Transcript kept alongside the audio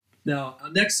Now,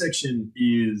 our next section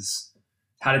is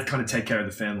how to kind of take care of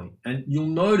the family. And you'll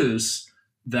notice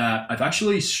that I've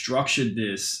actually structured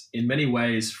this in many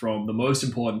ways from the most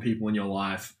important people in your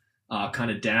life,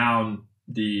 kind of down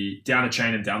a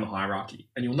chain and down the hierarchy.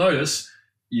 And you'll notice,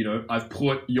 I've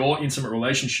put your intimate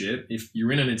relationship, if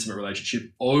you're in an intimate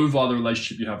relationship, over the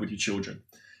relationship you have with your children.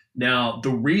 Now, the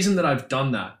reason that I've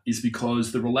done that is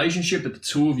because the relationship that the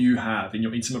two of you have in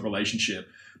your intimate relationship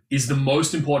is the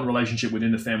most important relationship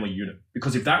within the family unit.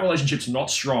 Because if that relationship's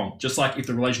not strong, just like if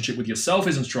the relationship with yourself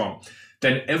isn't strong,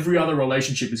 then every other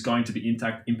relationship is going to be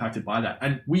impacted by that.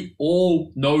 And we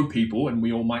all know people, and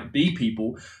we all might be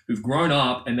people who've grown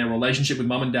up and their relationship with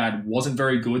mum and dad wasn't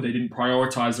very good. They didn't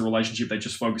prioritize the relationship. They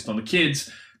just focused on the kids.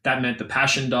 That meant the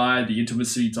passion died, the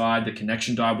intimacy died, the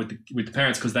connection died with the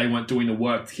parents because they weren't doing the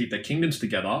work to keep their kingdoms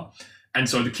together. And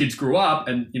so the kids grew up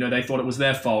and, they thought it was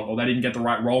their fault, or they didn't get the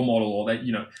right role model,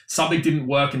 or something didn't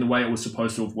work in the way it was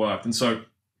supposed to have worked. And so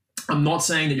I'm not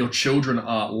saying that your children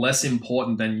are less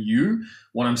important than you.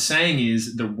 What I'm saying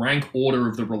is the rank order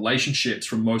of the relationships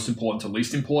from most important to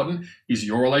least important is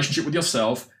your relationship with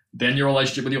yourself, then your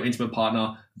relationship with your intimate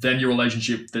partner, then your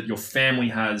relationship that your family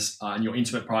has and your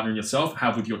intimate partner and yourself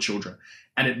have with your children.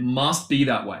 And it must be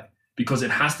that way, because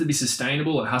it has to be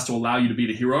sustainable. It has to allow you to be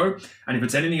the hero. And if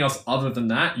it's anything else other than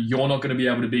that, you're not going to be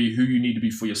able to be who you need to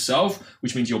be for yourself,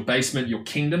 which means your basement, your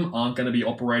kingdom aren't going to be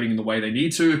operating in the way they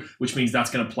need to, which means that's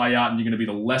going to play out and you're going to be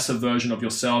the lesser version of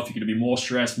yourself. You're going to be more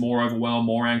stressed, more overwhelmed,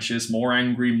 more anxious, more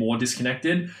angry, more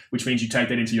disconnected, which means you take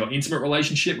that into your intimate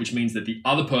relationship, which means that the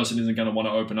other person isn't going to want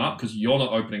to open up because you're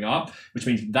not opening up, which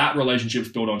means that relationship's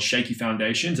built on shaky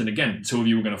foundations. And again, the two of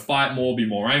you are going to fight more, be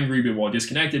more angry, be more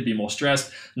disconnected, be more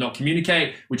stressed, not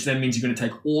communicate, which then means you're going to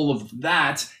take all of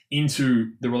that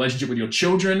into the relationship with your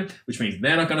children, which means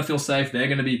they're not going to feel safe. They're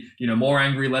going to be, more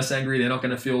angry, less angry. They're not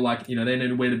going to feel like, they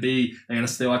know where to be. They're going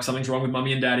to feel like something's wrong with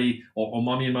mommy and daddy, or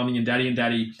mommy and daddy and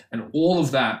daddy. And all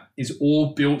of that is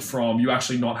all built from you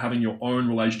actually not having your own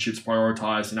relationships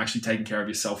prioritized and actually taking care of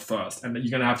yourself first. And that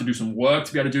you're going to have to do some work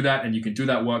to be able to do that. And you can do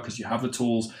that work because you have the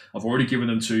tools. I've already given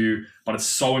them to you, but it's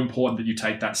so important that you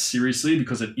take that seriously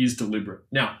because it is deliberate.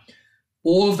 Now,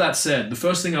 all of that said, the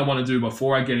first thing I want to do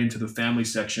before I get into the family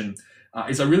section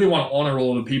is I really want to honor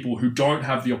all of the people who don't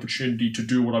have the opportunity to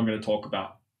do what I'm going to talk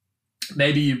about.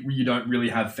 Maybe you don't really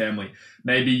have family.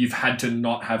 Maybe you've had to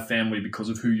not have family because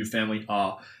of who your family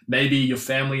are. Maybe your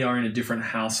family are in a different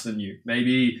house than you.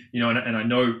 Maybe, and I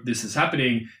know this is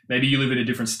happening, maybe you live in a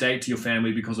different state to your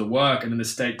family because of work, and then the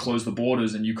state closed the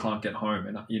borders and you can't get home.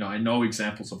 And, I know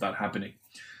examples of that happening.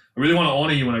 I really want to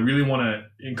honor you, and I really want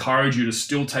to encourage you to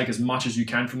still take as much as you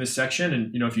can from this section.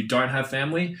 And, if you don't have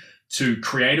family, to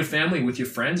create a family with your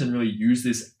friends and really use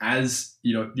this as,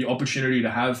 the opportunity to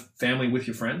have family with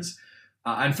your friends.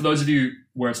 And for those of you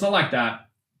where it's not like that,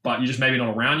 but you're just maybe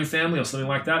not around your family or something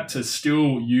like that, to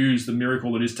still use the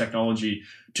miracle that is technology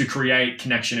to create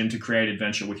connection and to create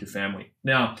adventure with your family.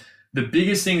 Now, the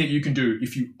biggest thing that you can do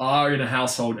if you are in a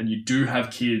household and you do have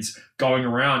kids going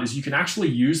around is you can actually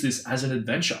use this as an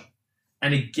adventure.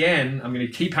 And again, I'm going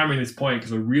to keep hammering this point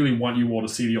because I really want you all to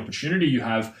see the opportunity you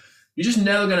have. You're just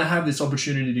never going to have this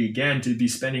opportunity again to be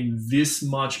spending this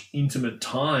much intimate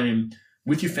time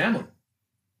with your family.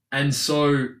 And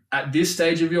so at this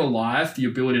stage of your life, the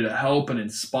ability to help and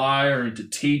inspire and to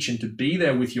teach and to be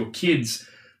there with your kids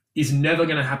is never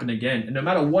going to happen again. And no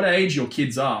matter what age your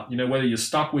kids are, whether you're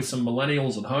stuck with some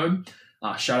millennials at home,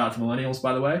 shout out to millennials,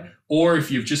 by the way, or if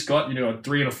you've just got, a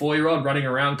 3 and a 4-year-old running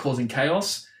around causing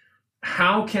chaos,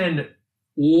 how can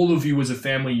all of you as a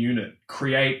family unit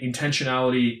create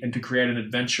intentionality and to create an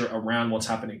adventure around what's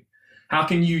happening? How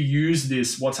can you use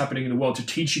this, what's happening in the world, to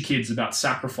teach your kids about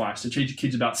sacrifice, to teach your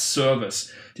kids about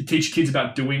service, to teach your kids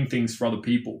about doing things for other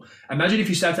people? Imagine if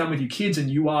you sat down with your kids and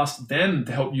you asked them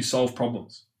to help you solve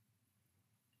problems.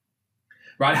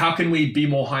 Right? How can we be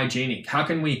more hygienic? How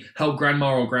can we help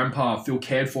grandma or grandpa feel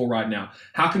cared for right now?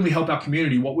 How can we help our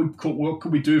community? What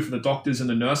could we do for the doctors and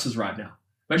the nurses right now?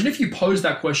 Imagine if you posed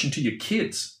that question to your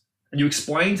kids and you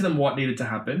explained to them what needed to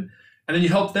happen, and then you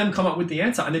helped them come up with the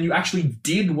answer, and then you actually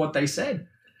did what they said.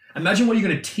 Imagine what you're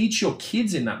going to teach your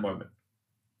kids in that moment,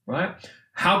 right?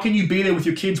 How can you be there with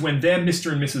your kids when their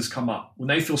Mr. and Mrs. come up, when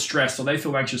they feel stressed or they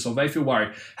feel anxious or they feel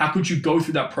worried? How could you go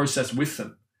through that process with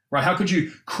them? Right? How could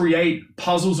you create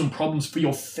puzzles and problems for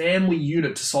your family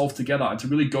unit to solve together and to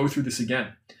really go through this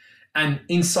again? And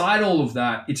inside all of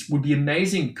that, it would be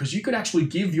amazing because you could actually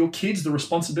give your kids the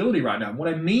responsibility right now. And what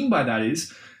I mean by that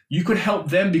is you could help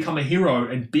them become a hero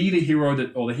and be the hero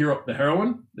that, or the hero, the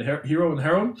heroine, hero and the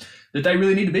heroine that they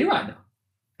really need to be right now.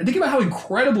 And think about how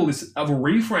incredible this of a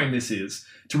reframe this is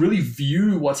to really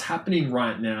view what's happening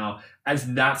right now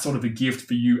as that sort of a gift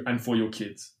for you and for your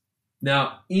kids.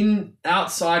 Now,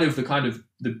 outside of the kind of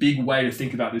the big way to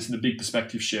think about this and the big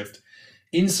perspective shift,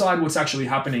 inside what's actually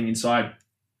happening inside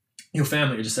your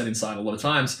family, I just said inside a lot of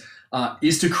times,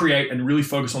 is to create and really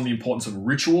focus on the importance of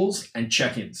rituals and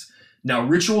check-ins. Now,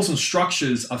 rituals and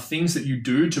structures are things that you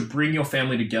do to bring your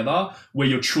family together where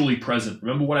you're truly present.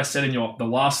 Remember what I said in the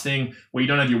last thing, where you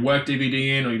don't have your work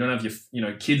DVD in, or you don't have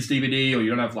your kids DVD, or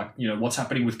you don't have what's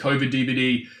happening with COVID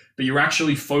DVD, but you're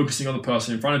actually focusing on the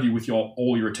person in front of you with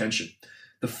all your attention.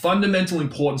 The fundamental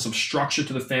importance of structure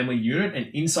to the family unit, and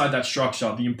inside that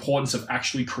structure, the importance of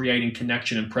actually creating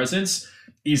connection and presence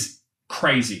is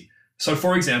crazy. So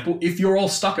for example, if you're all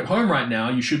stuck at home right now,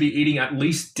 you should be eating at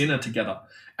least dinner together.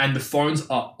 And the phones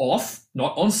are off,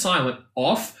 not on silent,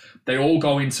 off. They all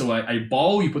go into a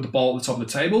bowl. You put the bowl at the top of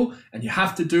the table, and you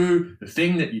have to do the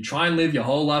thing that you try and live your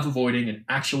whole life avoiding, and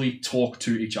actually talk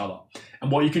to each other.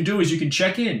 And what you can do is you can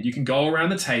check in. You can go around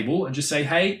the table and just say,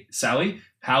 hey, Sally,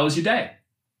 how was your day?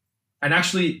 And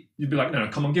actually, you'd be like, no,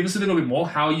 come on, give us a little bit more.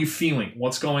 How are you feeling?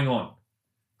 What's going on?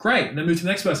 Great. And then move to the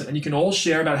next person. And you can all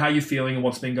share about how you're feeling and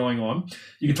what's been going on.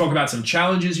 You can talk about some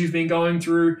challenges you've been going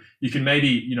through. You can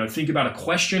maybe, think about a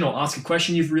question or ask a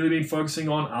question you've really been focusing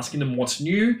on, asking them what's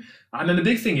new. And then the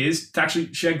big thing is to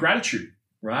actually share gratitude,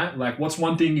 right? Like, what's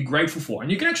one thing you're grateful for?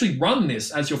 And you can actually run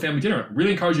this as your family dinner. I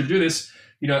really encourage you to do this.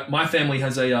 My family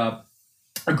has a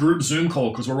group Zoom call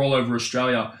because we're all over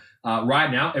Australia right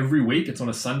now every week. It's on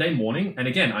a Sunday morning. And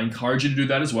again, I encourage you to do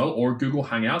that as well, or Google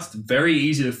Hangouts. It's very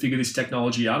easy to figure this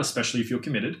technology out, especially if you're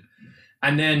committed.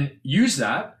 And then use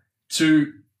that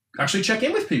to actually check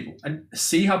in with people and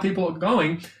see how people are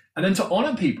going, and then to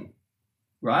honor people,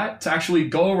 right? To actually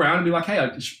go around and be like, hey,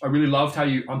 I really loved how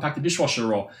you unpacked the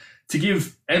dishwasher, or to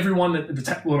give everyone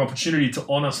an opportunity to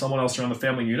honor someone else around the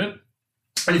family unit.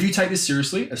 And if you take this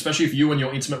seriously, especially if you and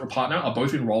your intimate partner are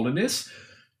both enrolled in this,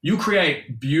 you'll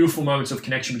create beautiful moments of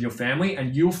connection with your family,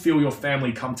 and you'll feel your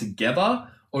family come together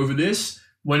over this,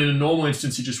 when in a normal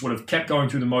instance, you just would have kept going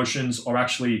through the motions, or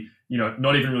actually,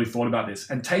 not even really thought about this.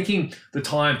 And taking the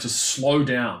time to slow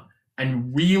down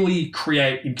and really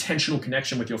create intentional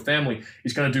connection with your family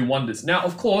is going to do wonders. Now,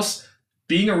 of course,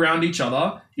 being around each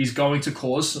other is going to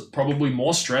cause probably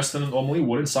more stress than it normally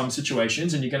would in some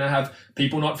situations, and you're going to have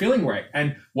people not feeling great.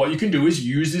 And what you can do is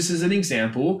use this as an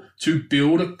example to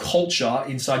build a culture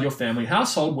inside your family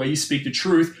household where you speak the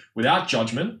truth without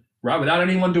judgment, right? Without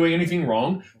anyone doing anything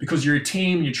wrong, because you're a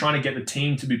team, you're trying to get the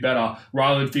team to be better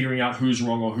rather than figuring out who's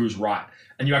wrong or who's right.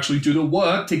 And you actually do the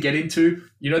work to get into,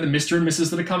 the Mr. and Mrs.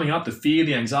 that are coming up, the fear,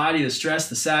 the anxiety, the stress,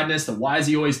 the sadness, the why is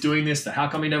he always doing this, the how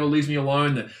come he never leaves me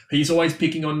alone, that he's always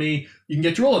picking on me. You can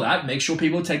get through all of that, make sure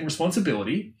people are taking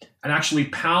responsibility, and actually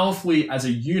powerfully as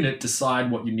a unit decide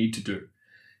what you need to do.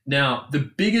 Now, the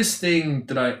last thing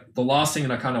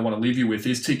that I kind of want to leave you with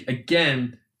is to,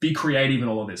 again, be creative in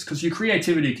all of this, because your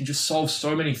creativity can just solve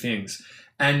so many things.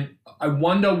 And I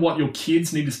wonder what your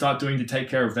kids need to start doing to take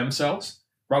care of themselves.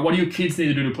 Right? What do your kids need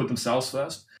to do to put themselves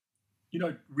first?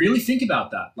 Really think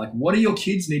about that. Like, what do your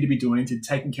kids need to be doing to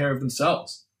taking care of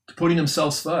themselves, to putting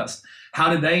themselves first?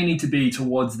 How do they need to be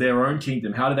towards their own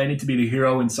kingdom? How do they need to be the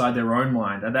hero inside their own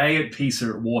mind? Are they at peace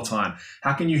or at wartime?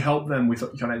 How can you help them with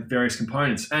various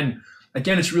components? And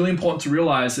again, it's really important to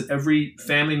realize that every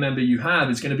family member you have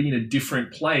is going to be in a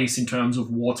different place in terms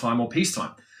of wartime or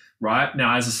peacetime. Right?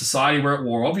 Now, as a society, we're at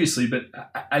war, obviously, but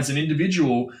as an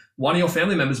individual, one of your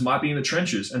family members might be in the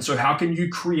trenches. And so how can you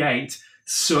create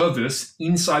service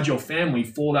inside your family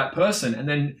for that person? And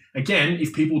then again,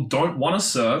 if people don't want to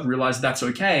serve, realize that's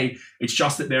okay. It's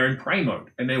just that they're in pray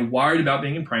mode and they're worried about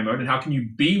being in pray mode. And how can you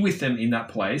be with them in that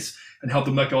place and help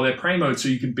them let go of their pray mode so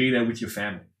you can be there with your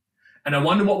family? And I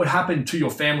wonder what would happen to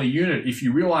your family unit if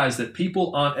you realize that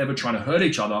people aren't ever trying to hurt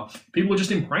each other. People are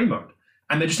just in pray mode.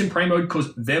 And they're just in pray mode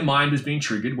because their mind is being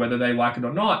triggered, whether they like it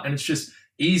or not. And it's just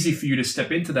easy for you to step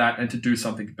into that and to do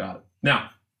something about it.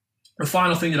 Now, the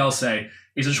final thing that I'll say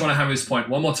is I just want to hammer this point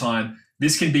one more time.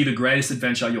 This can be the greatest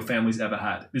adventure your family's ever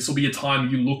had. This will be a time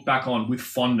you look back on with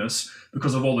fondness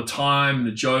because of all the time and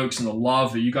the jokes and the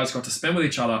love that you guys got to spend with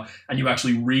each other, and you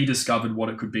actually rediscovered what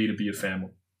it could be to be a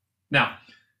family. Now,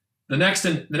 the next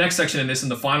section in this, and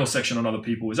the final section on other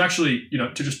people, is actually,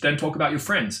 to just then talk about your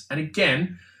friends. And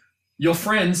again, your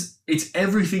friends, it's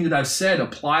everything that I've said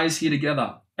applies here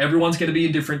together. Everyone's going to be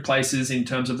in different places in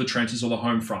terms of the trenches or the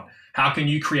home front. How can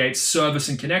you create service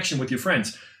and connection with your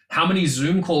friends? How many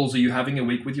Zoom calls are you having a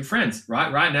week with your friends,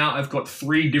 right? Right now, I've got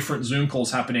 3 different Zoom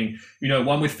calls happening.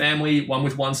 One with family, one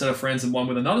with one set of friends, and one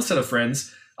with another set of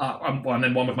friends, and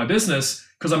then one with my business,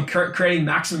 because I'm creating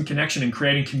maximum connection and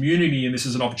creating community, and this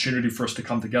is an opportunity for us to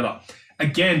come together.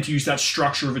 Again, to use that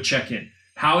structure of a check-in.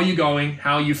 How are you going?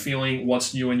 How are you feeling?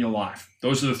 What's new in your life?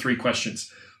 Those are the 3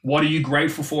 questions. What are you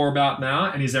grateful for about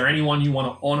now? And is there anyone you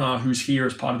want to honor who's here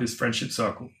as part of this friendship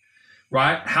circle?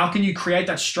 Right? How can you create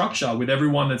that structure with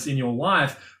everyone that's in your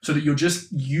life so that you're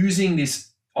just using this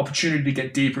opportunity to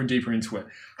get deeper and deeper into it?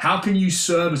 How can you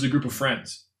serve as a group of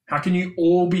friends? How can you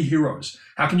all be heroes?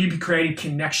 How can you be creating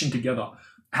connection together?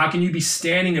 How can you be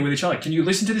standing there with each other? Can you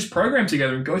listen to this program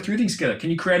together and go through things together? Can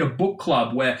you create a book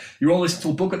club where you're all listening to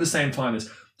a book at the same time? There's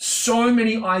so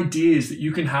many ideas that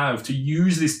you can have to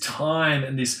use this time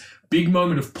and this big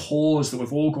moment of pause that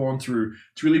we've all gone through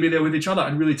to really be there with each other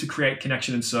and really to create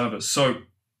connection and service. So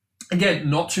again,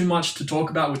 not too much to talk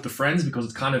about with the friends because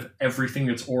it's kind of everything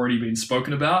that's already been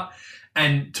spoken about.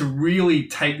 And to really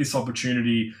take this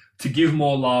opportunity to give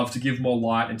more love, to give more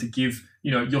light, and to give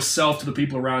yourself to the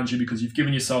people around you because you've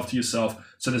given yourself to yourself.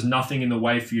 So there's nothing in the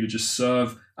way for you to just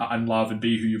serve and love and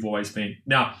be who you've always been.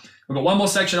 Now, we've got one more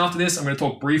section after this. I'm going to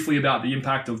talk briefly about the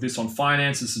impact of this on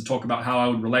finances and talk about how I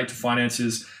would relate to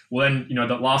finances. Well, then,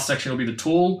 that last section will be the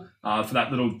tool for that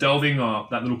little delving or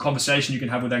that little conversation you can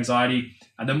have with anxiety.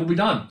 And then we'll be done.